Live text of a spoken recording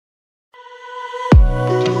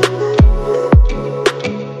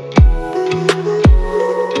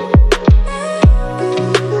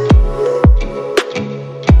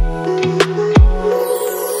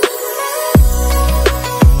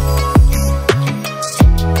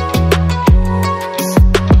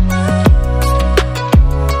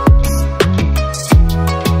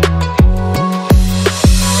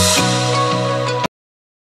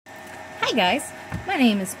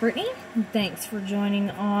name is Brittany. Thanks for joining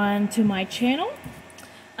on to my channel.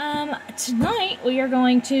 Tonight we are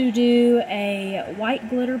going to do a white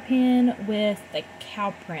glitter pen with the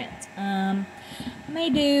cow print. I may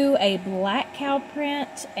do a black cow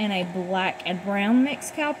print and a black and brown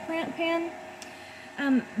mixed cow print pen.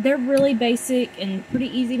 They're really basic and pretty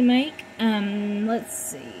easy to make. Let's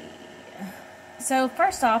see. So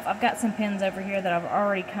first off, I've got some pens over here that I've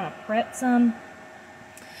already kind of prepped some.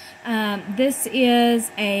 This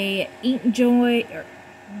is a Inkjoy, or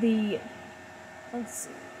the, let's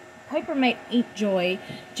see, Papermate Inkjoy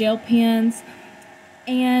gel pens.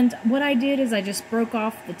 And what I did is I just broke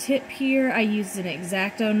off the tip here. I used an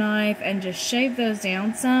X-Acto knife and just shaved those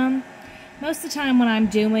down some. Most of the time when I'm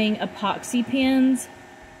doing epoxy pens,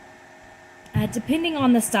 depending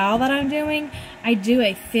on the style that I'm doing, I do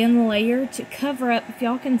a thin layer to cover up. If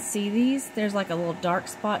y'all can see these, there's like a little dark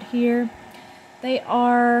spot here. They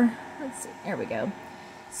are, let's see, there we go.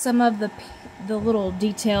 Some of the little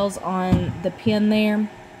details on the pen there.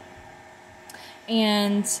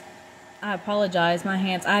 And I apologize, my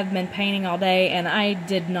hands, I've been painting all day and I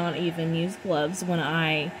did not even use gloves when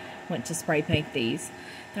I went to spray paint these.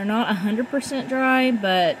 They're not 100% dry,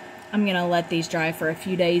 but I'm going to let these dry for a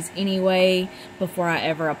few days anyway before I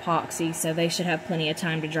ever epoxy, so they should have plenty of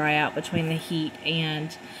time to dry out between the heat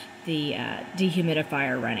and the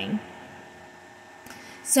dehumidifier running.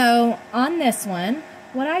 So on this one,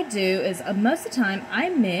 what I do is most of the time I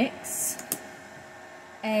mix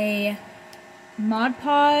a Mod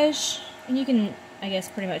Podge, and you can, I guess,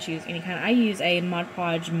 pretty much use any kind. I use a Mod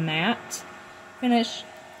Podge matte finish.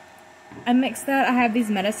 I mix that. I have these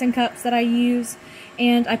medicine cups that I use,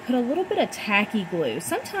 and I put a little bit of tacky glue.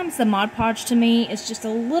 Sometimes the Mod Podge to me is just a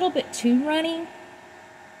little bit too runny,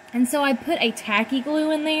 and so I put a tacky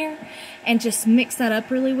glue in there and just mix that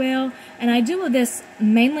up really well. And I do this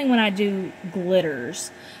mainly when I do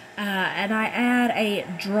glitters. And I add a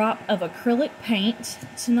drop of acrylic paint.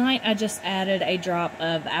 Tonight I just added a drop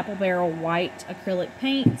of Apple Barrel white acrylic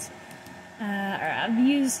paint. I've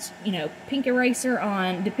used, pink eraser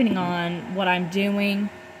on, depending on what I'm doing.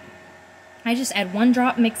 I just add one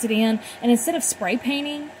drop, mix it in, and instead of spray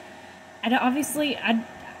painting,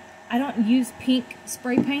 I don't use pink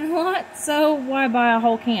spray paint a lot, so why buy a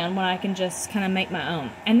whole can when I can just kind of make my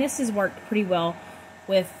own? And this has worked pretty well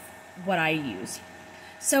with what I use.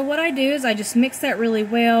 So what I do is I just mix that really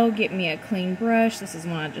well, get me a clean brush, this is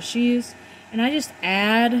one I just used, and I just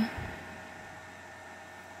add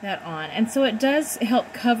that on. And so it does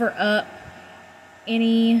help cover up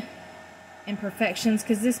any imperfections,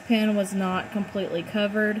 because this pen was not completely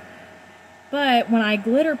covered. But when I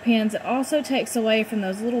glitter pens, it also takes away from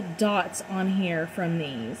those little dots on here from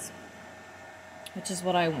these, which is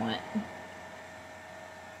what I want.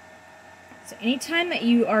 So anytime that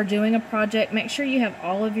you are doing a project, make sure you have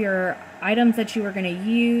all of your items that you are going to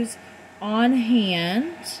use on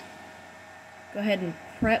hand. Go ahead and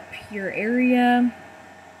prep your area.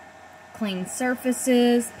 Clean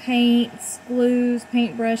surfaces, paints, glues,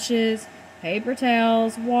 paintbrushes, paper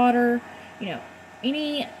towels, water,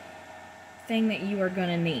 anything that you are going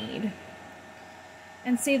to need.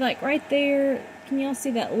 And see, like right there, can y'all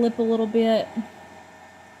see that lip a little bit?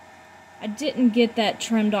 I didn't get that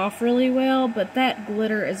trimmed off really well, but that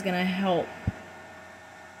glitter is going to help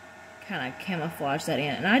kind of camouflage that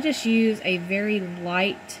in. And I just use a very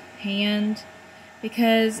light hand,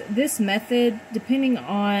 because this method, depending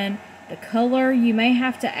on the color, you may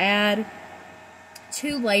have to add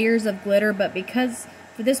 2 layers of glitter, but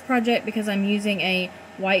for this project, because I'm using a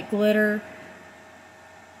white glitter,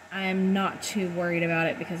 I'm not too worried about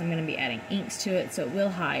it because I'm going to be adding inks to it, so it will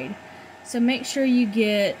hide. So make sure you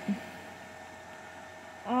get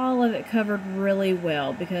all of it covered really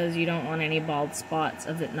well, because you don't want any bald spots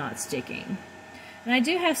of it not sticking. And I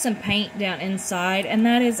do have some paint down inside, and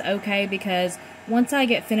that is okay, because once I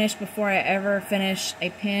get finished, before I ever finish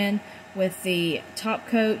a pen with the top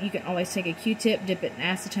coat, you can always take a Q-tip, dip it in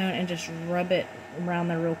acetone, and just rub it around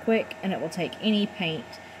there real quick, and it will take any paint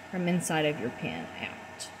from inside of your pen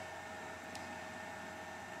out.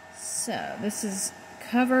 So this is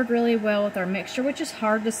covered really well with our mixture, which is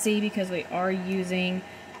hard to see because we are using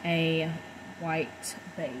a white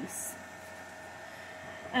base.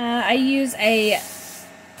 I use a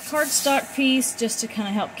cardstock piece just to kind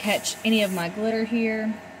of help catch any of my glitter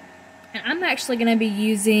here. And I'm actually going to be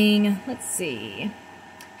using, let's see,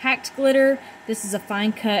 Hacked Glitter. This is a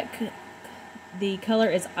fine cut. The color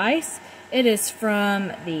is Ice. It is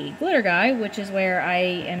from the Glitter Guy, which is where I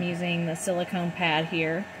am using the silicone pad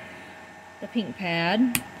here. The pink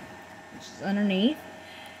pad, which is underneath.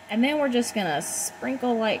 And then we're just going to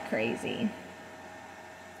sprinkle like crazy.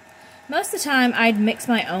 Most of the time I'd mix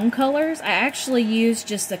my own colors. I actually use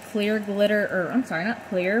just a clear glitter, or I'm sorry, not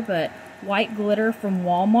clear, but white glitter from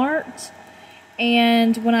Walmart.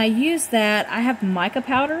 And when I use that, I have mica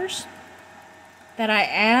powders that I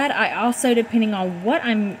add. I also, depending on what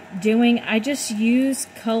I'm doing, I just use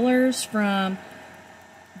colors from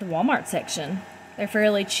the Walmart section. They're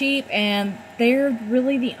fairly cheap, and they're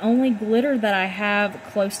really the only glitter that I have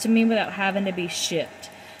close to me without having to be shipped.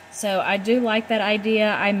 So I do like that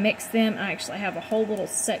idea. I mix them. I actually have a whole little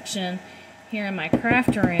section here in my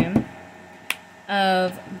craft room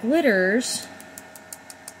of glitters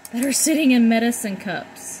that are sitting in medicine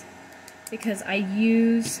cups, because I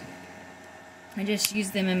just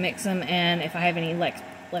use them and mix them, and if I have any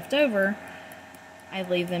left over, I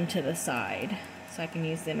leave them to the side so I can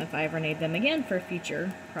use them if I ever need them again for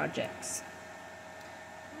future projects.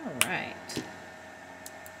 Alright,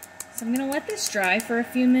 so I'm going to let this dry for a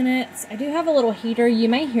few minutes. I do have a little heater. You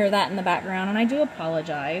may hear that in the background, and I do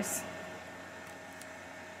apologize.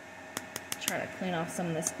 Try to clean off some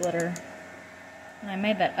of this glitter. And I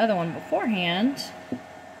made that other one beforehand.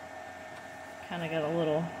 Kind of got a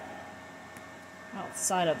little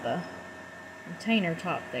outside of the container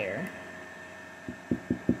top there.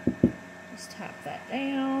 Just tap that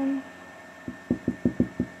down.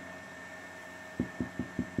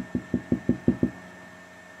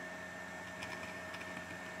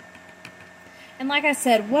 And like I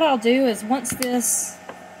said, what I'll do is once this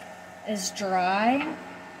is dry,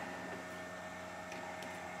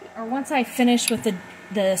 or once I finish with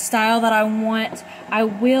the style that I want, I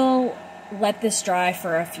will let this dry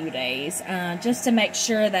for a few days, just to make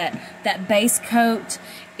sure that that base coat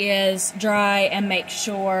is dry and make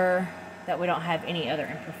sure that we don't have any other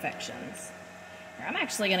imperfections. I'm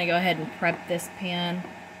actually going to go ahead and prep this pen.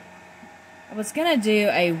 I was going to do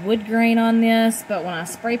a wood grain on this, but when I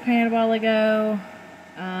spray painted a while ago,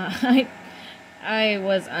 I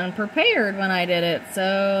was unprepared when I did it,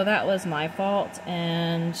 so that was my fault,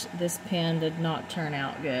 and this pen did not turn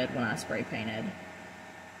out good when I spray painted.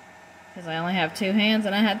 Because I only have 2 hands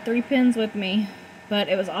and I had 3 pens with me. But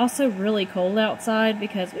it was also really cold outside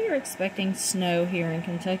because we were expecting snow here in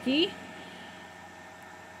Kentucky.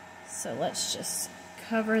 So let's just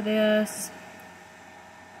cover this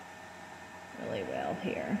really well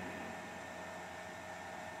here.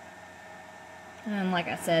 And like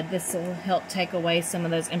I said, this will help take away some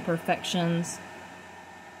of those imperfections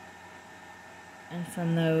and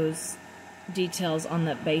from those details on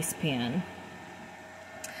the base pen.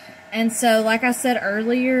 And so, like I said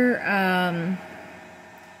earlier, I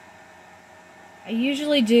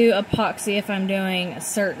usually do epoxy if I'm doing a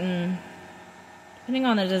certain, depending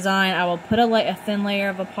on the design, I will put a thin layer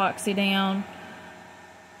of epoxy down.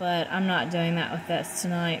 But I'm not doing that with this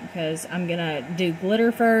tonight because I'm going to do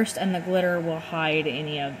glitter first, and the glitter will hide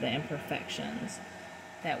any of the imperfections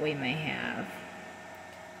that we may have.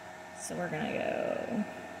 So we're going to go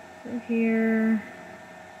through here.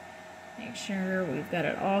 Make sure we've got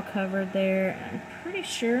it all covered there. I'm pretty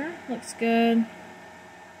sure looks good,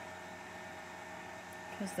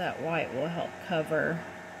 because that white will help cover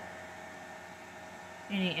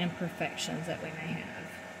any imperfections that we may have.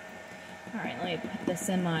 Alright, let me put this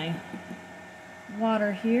in my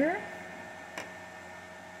water here.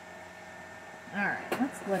 Alright,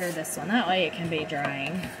 let's glitter this one. That way it can be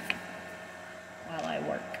drying while I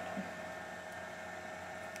work.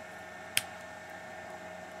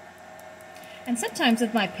 And sometimes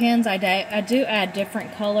with my pens, I do add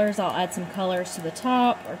different colors. I'll add some colors to the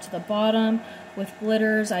top or to the bottom. With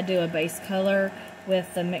glitters, I do a base color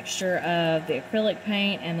with the mixture of the acrylic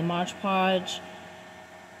paint and the Mod Podge.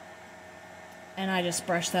 And I just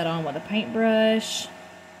brush that on with a paintbrush.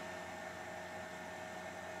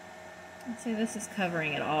 See, this is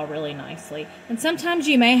covering it all really nicely. And sometimes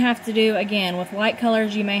you may have to do, again, with light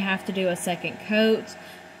colors, you may have to do a second coat.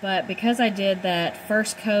 But because I did that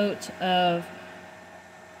first coat of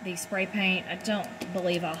the spray paint, I don't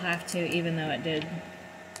believe I'll have to, even though it did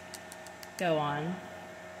go on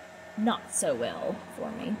not so well for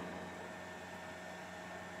me.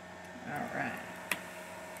 Alright.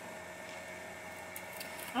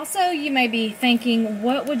 Also, you may be thinking,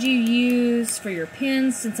 what would you use for your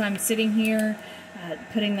pens since I'm sitting here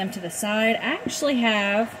putting them to the side? I actually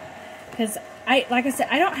have, because like I said,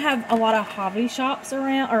 I don't have a lot of hobby shops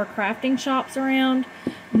around or crafting shops around.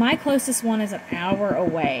 My closest one is an hour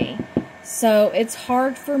away. So it's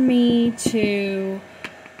hard for me to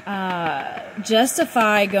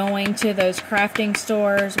justify going to those crafting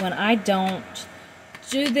stores when I don't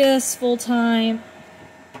do this full time.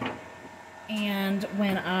 And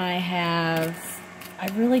when I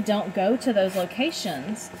really don't go to those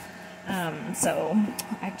locations.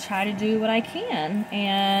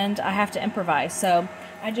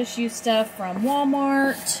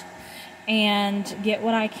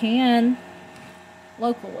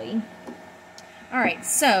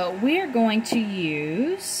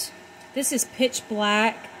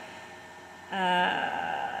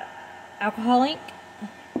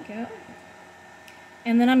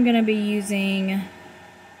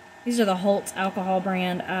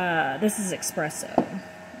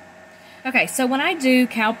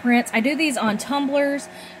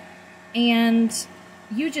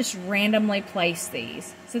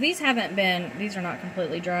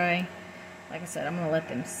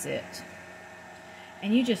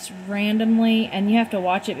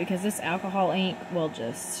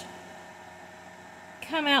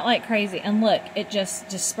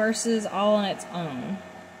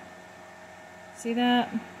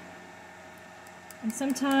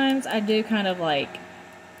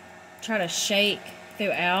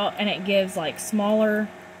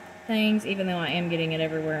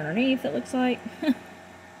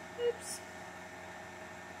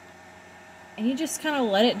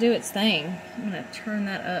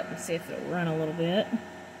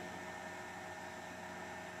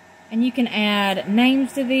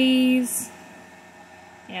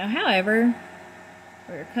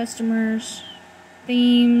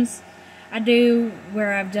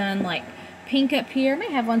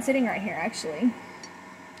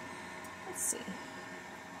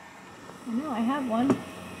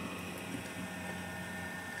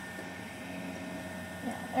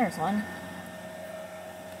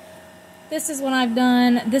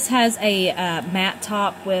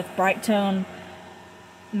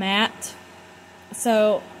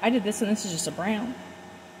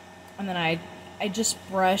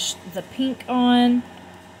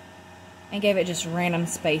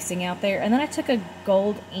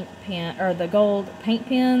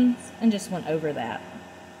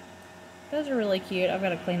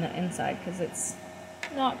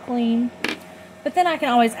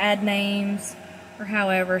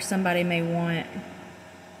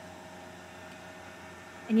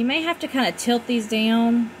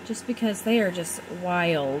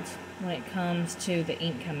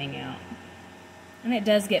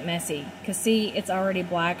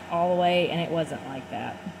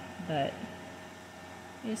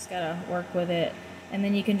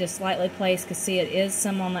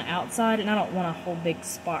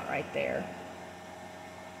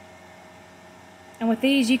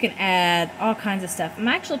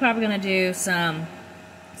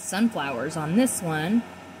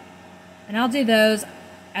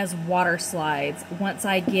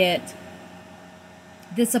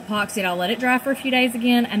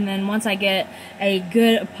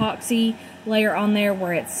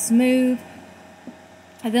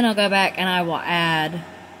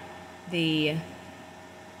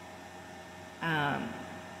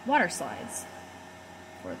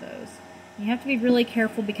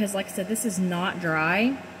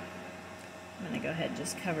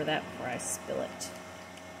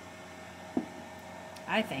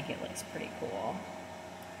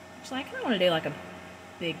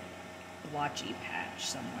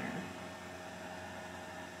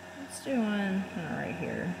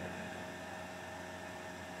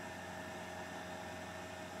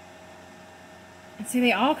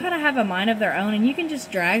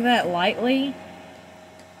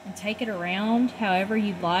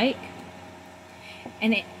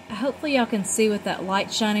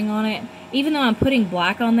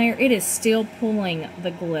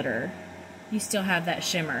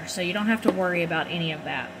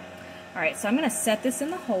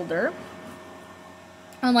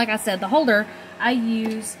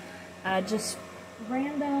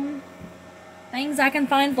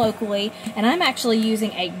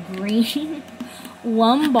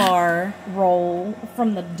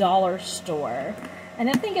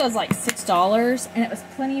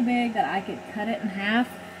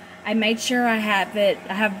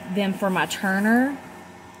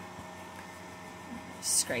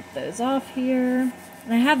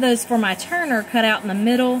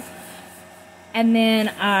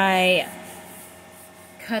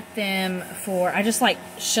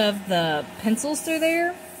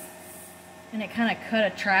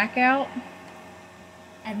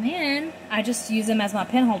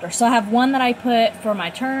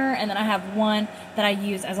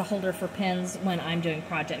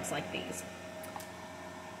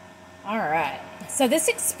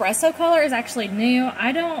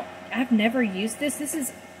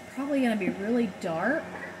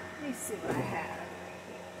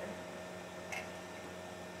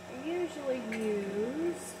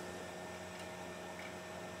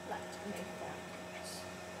 make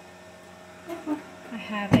that. I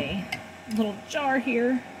have a little jar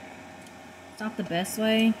here. It's not the best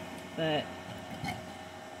way, but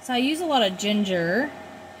so I use a lot of ginger.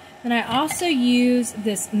 Then I also use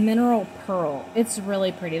this mineral pearl. It's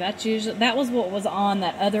really pretty. That was what was on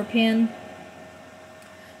that other pen.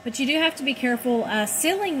 But you do have to be careful.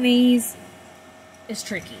 Sealing these is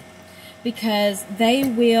tricky because they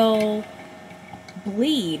will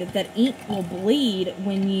bleed. That ink will bleed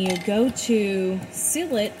when you go to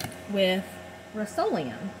seal it with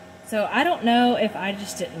Rust-Oleum. So I don't know if I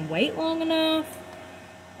just didn't wait long enough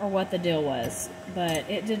or what the deal was, but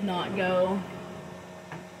it did not go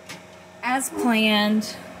as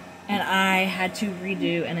planned, and I had to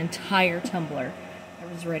redo an entire tumbler. I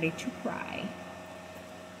was ready to cry.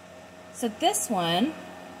 So this one,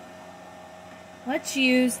 let's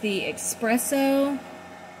use the espresso.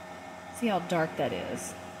 See how dark that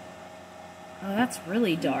is. Oh, that's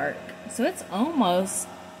really dark. So it's almost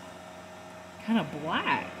kind of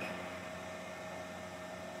black.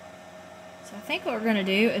 So I think what we're going to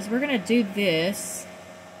do is we're going to do this.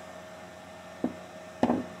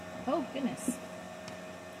 Oh, goodness.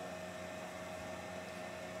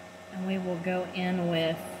 And we will go in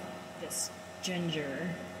with this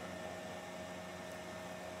ginger.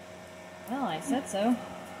 Well, I said so.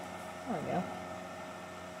 There we go.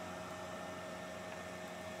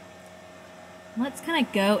 Let's kind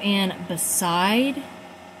of go in beside.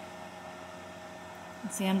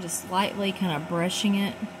 See, I'm just lightly kind of brushing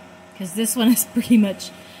it because this one is pretty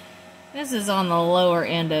much, this is on the lower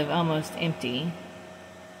end of almost empty.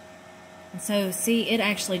 And so, see, it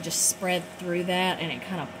actually just spread through that and it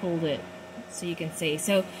kind of pulled it so you can see.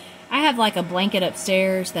 So, I have like a blanket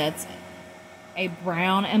upstairs that's a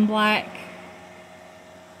brown and black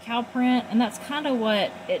cow print, and that's kind of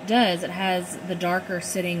what it does. It has the darker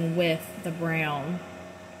sitting with the brown.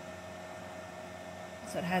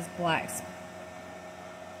 So, it has blacks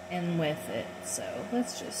in with it. So,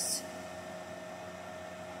 let's just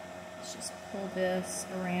pull this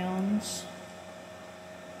around.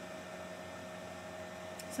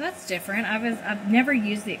 So that's different. I've never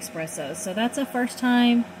used the espresso, so that's a first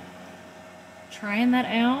time trying that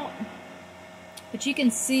out. But you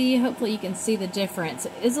can see, hopefully you can see the difference.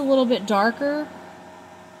 It is a little bit darker,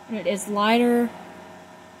 and it is lighter,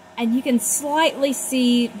 and you can slightly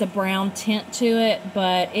see the brown tint to it,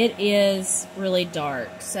 but it is really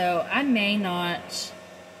dark. So I may not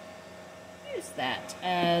use that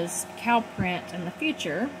as cow print in the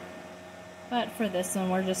future, but for this one,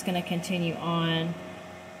 we're just going to continue on.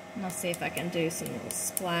 And I'll see if I can do some little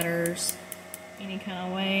splatters any kind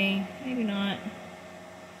of way. Maybe not.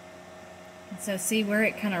 And so see where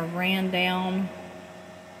it kind of ran down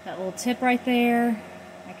that little tip right there?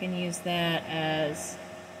 I can use that as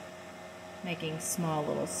making small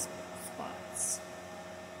little spots.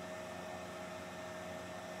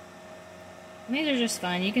 And these are just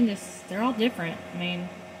fun. You can just, they're all different. I mean,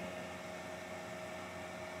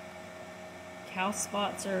 cow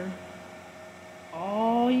spots are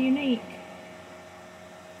all unique.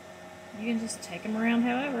 You can just take them around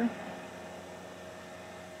however.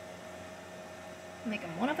 Make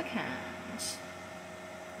them one of a kind.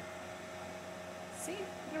 See,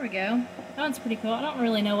 there we go. That one's pretty cool. I don't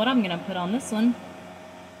really know what I'm going to put on this one.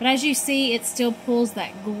 But as you see, it still pulls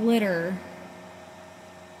that glitter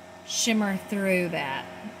shimmer through that.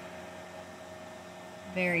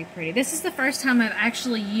 Very pretty. This is the first time I've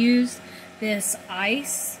actually used this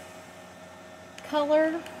ice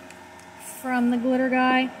color from the glitter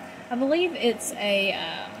guy. I believe it's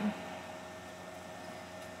a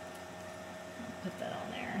put that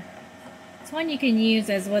on there. It's one you can use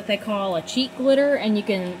as what they call a cheat glitter, and you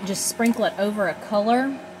can just sprinkle it over a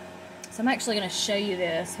color. So I'm actually going to show you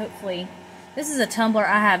this. Hopefully, this is a tumbler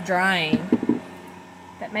I have drying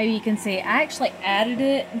that maybe you can see. I actually added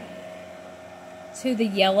it to the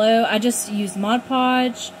yellow. I just used Mod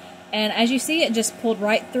Podge. And as you see, it just pulled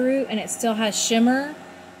right through, and it still has shimmer,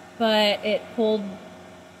 but it pulled,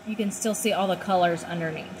 you can still see all the colors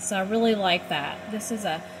underneath. So I really like that. This is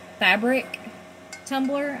a fabric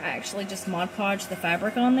tumbler. I actually just Mod Podged the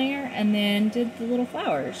fabric on there and then did the little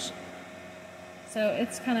flowers. So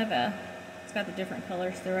it's kind of it's got the different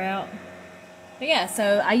colors throughout. But yeah,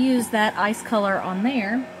 so I used that ice color on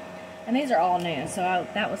there, and these are all new, so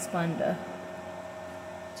that was fun to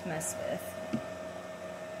mess with.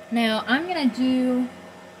 Now, I'm going to do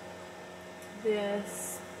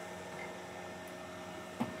this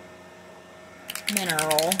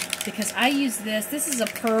mineral because I use this. This is a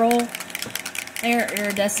pearl. They're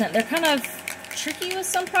iridescent. They're kind of tricky with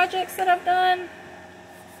some projects that I've done.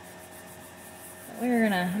 But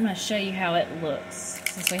I'm going to show you how it looks.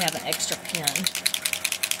 since we have an extra pen.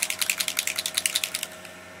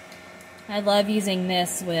 I love using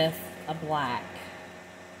this with a black.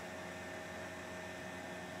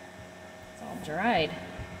 It's all dried.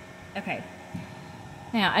 Okay.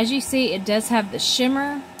 Now, as you see, it does have the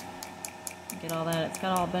shimmer. Get all that. It's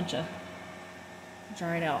got all a bunch of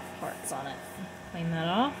dried out parts on it. Clean that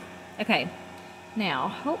off. Okay. Now,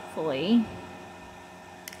 hopefully,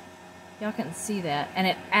 y'all can see that. And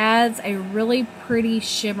it adds a really pretty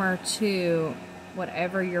shimmer to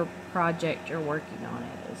whatever your project you're working on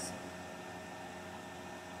is.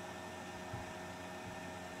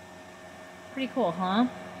 Pretty cool, huh?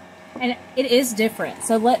 And it is different.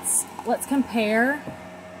 So let's compare.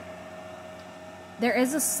 There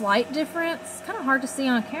is a slight difference. It's kind of hard to see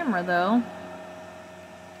on camera though.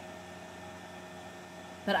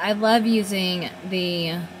 But I love using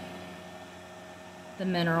the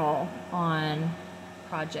mineral on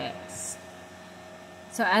projects.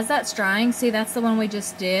 So as that's drying, see, that's the one we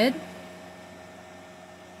just did.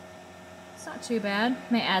 It's not too bad.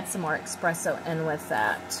 May add some more espresso in with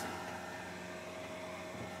that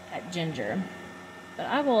ginger. But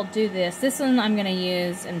I will do this. This one I'm going to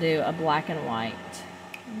use and do a black and white.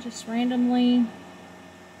 And just randomly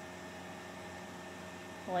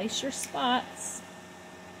place your spots.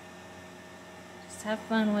 Just have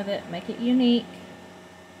fun with it. Make it unique.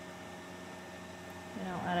 And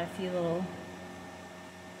I'll add a few little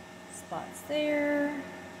spots there.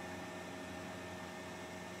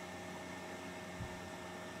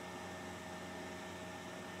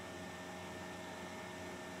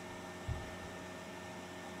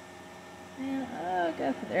 And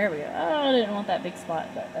go for there we go. Oh, I didn't want that big spot,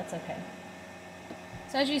 but that's okay.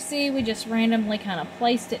 So as you see, we just randomly kind of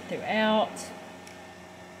placed it throughout.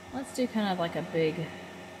 Let's do kind of like a big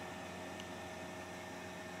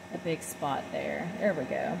spot there. There we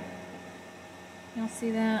go. Y'all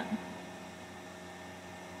see that?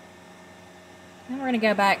 Then we're going to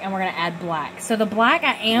go back and we're going to add black. So the black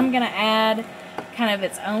I am going to add kind of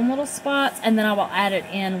its own little spots, and then I will add it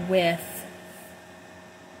in with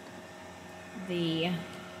the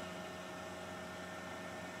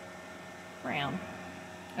brown.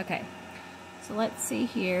 Okay, so let's see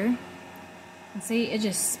here. And see, it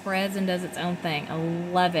just spreads and does its own thing. I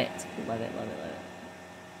love it. Love it, love it, love it.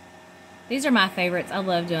 These are my favorites. I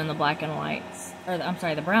love doing the black and whites. Or, I'm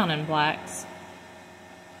sorry, the brown and blacks.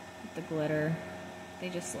 With the glitter. They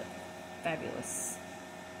just look fabulous.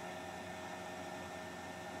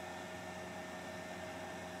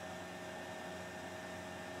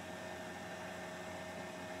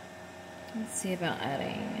 Let's see about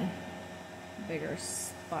adding a bigger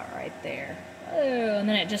spot right there. Oh, and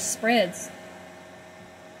then it just spreads.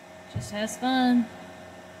 Just has fun.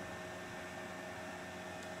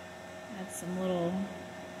 Add some little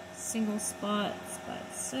single spots by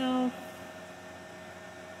itself.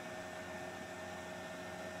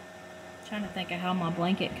 Trying to think of how my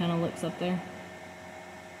blanket kind of looks up there.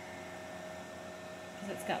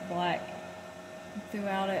 Because it's got black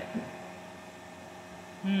throughout it.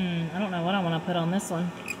 I don't know what I want to put on this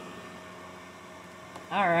one.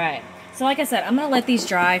 Alright, so like I said, I'm going to let these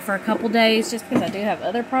dry for a couple days just because I do have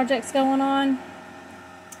other projects going on.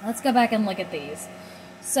 Let's go back and look at these.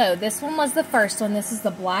 So this one was the first one. This is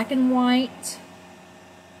the black and white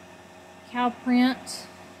cow print.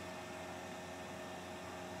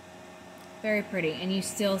 Very pretty, and you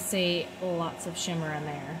still see lots of shimmer in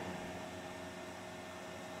there.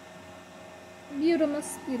 Beautiful,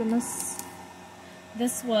 beautiful.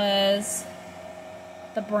 This was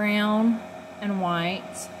the brown and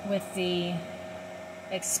white with the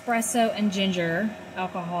espresso and ginger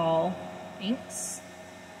alcohol inks.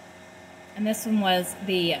 And this one was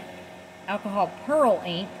the alcohol pearl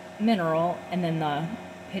ink mineral, and then the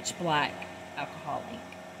pitch black alcohol ink.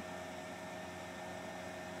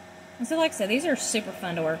 And so like I said, these are super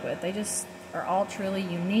fun to work with. They just are all truly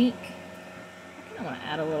unique. I kind of want to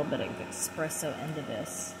add a little bit of espresso into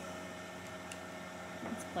this.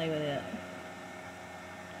 Let's play with it.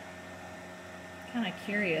 Kind of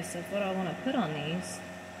curious of what I want to put on these.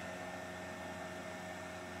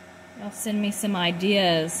 Y'all send me some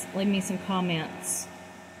ideas. Leave me some comments.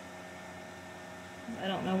 I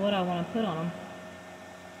don't know what I want to put on them.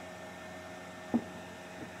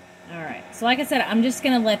 Alright, so like I said, I'm just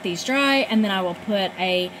going to let these dry, and then I will put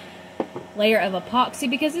a layer of epoxy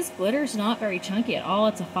because this glitter is not very chunky at all.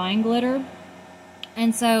 It's a fine glitter.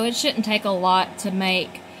 And so it shouldn't take a lot to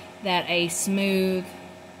make that a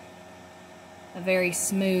very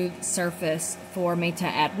smooth surface for me to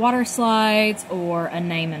add water slides or a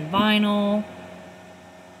name in vinyl.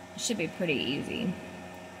 It should be pretty easy.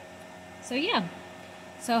 So yeah.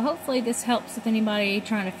 So hopefully this helps with anybody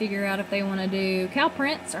trying to figure out if they want to do cow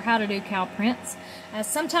prints or how to do cow prints.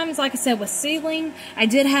 Sometimes, like I said, with sealing, I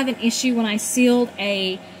did have an issue when I sealed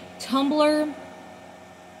a tumbler.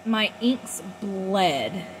 My inks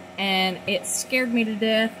bled and it scared me to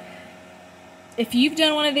death. If you've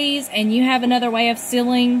done one of these and you have another way of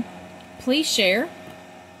sealing, please share.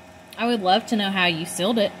 I would love to know how you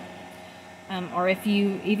sealed it, or if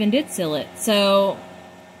you even did seal it. So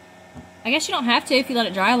I guess you don't have to if you let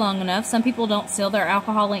it dry long enough. Some people don't seal their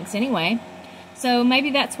alcohol inks anyway. So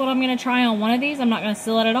maybe that's what I'm going to try on one of these. I'm not going to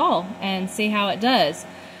seal it at all and see how it does.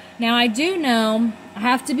 Now I do know I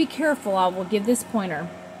have to be careful. I will give this pointer.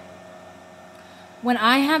 When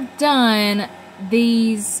I have done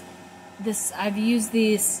these, I've used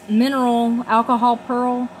this mineral alcohol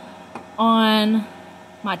pearl on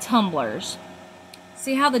my tumblers.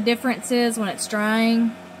 See how the difference is when it's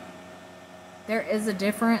drying? There is a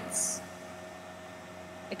difference.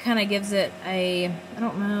 It kind of gives it a, I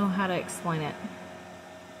don't know how to explain it.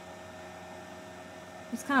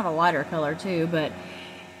 It's kind of a lighter color too, but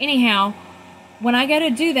anyhow, when I go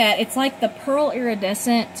to do that, it's like the pearl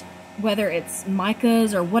iridescent, whether it's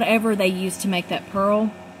micas or whatever they use to make that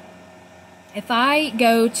pearl. If I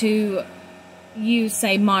go to use,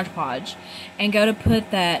 say, Mod Podge, and go to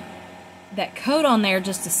put that coat on there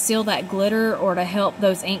just to seal that glitter or to help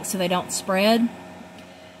those inks so they don't spread,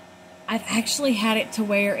 I've actually had it to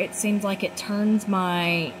where it seems like it turns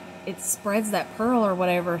it spreads that pearl or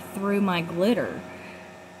whatever through my glitter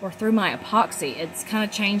or through my epoxy. It's kind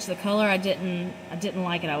of changed the color. I didn't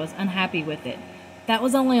like it. I was unhappy with it. That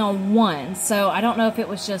was only on one, so I don't know if it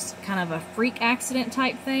was just kind of a freak accident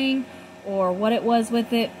type thing or what it was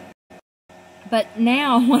with it. But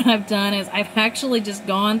now what I've done is I've actually just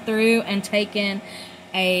gone through and taken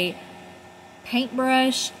a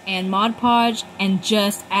paintbrush and Mod Podge and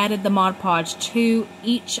just added the Mod Podge to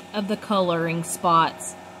each of the coloring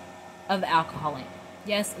spots of the alcohol ink.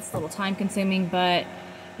 Yes, it's a little time consuming, but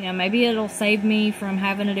you know, maybe it'll save me from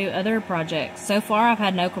having to do other projects. So far, I've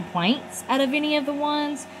had no complaints out of any of the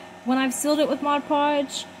ones when I've sealed it with Mod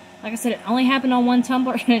Podge. Like I said, it only happened on one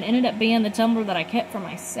tumbler, and it ended up being the tumbler that I kept for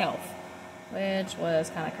myself, which was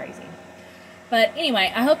kind of crazy. But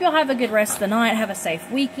anyway, I hope y'all have a good rest of the night. Have a safe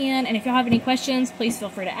weekend. And if y'all have any questions, please feel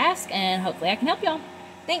free to ask, and hopefully I can help y'all.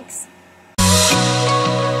 Thanks.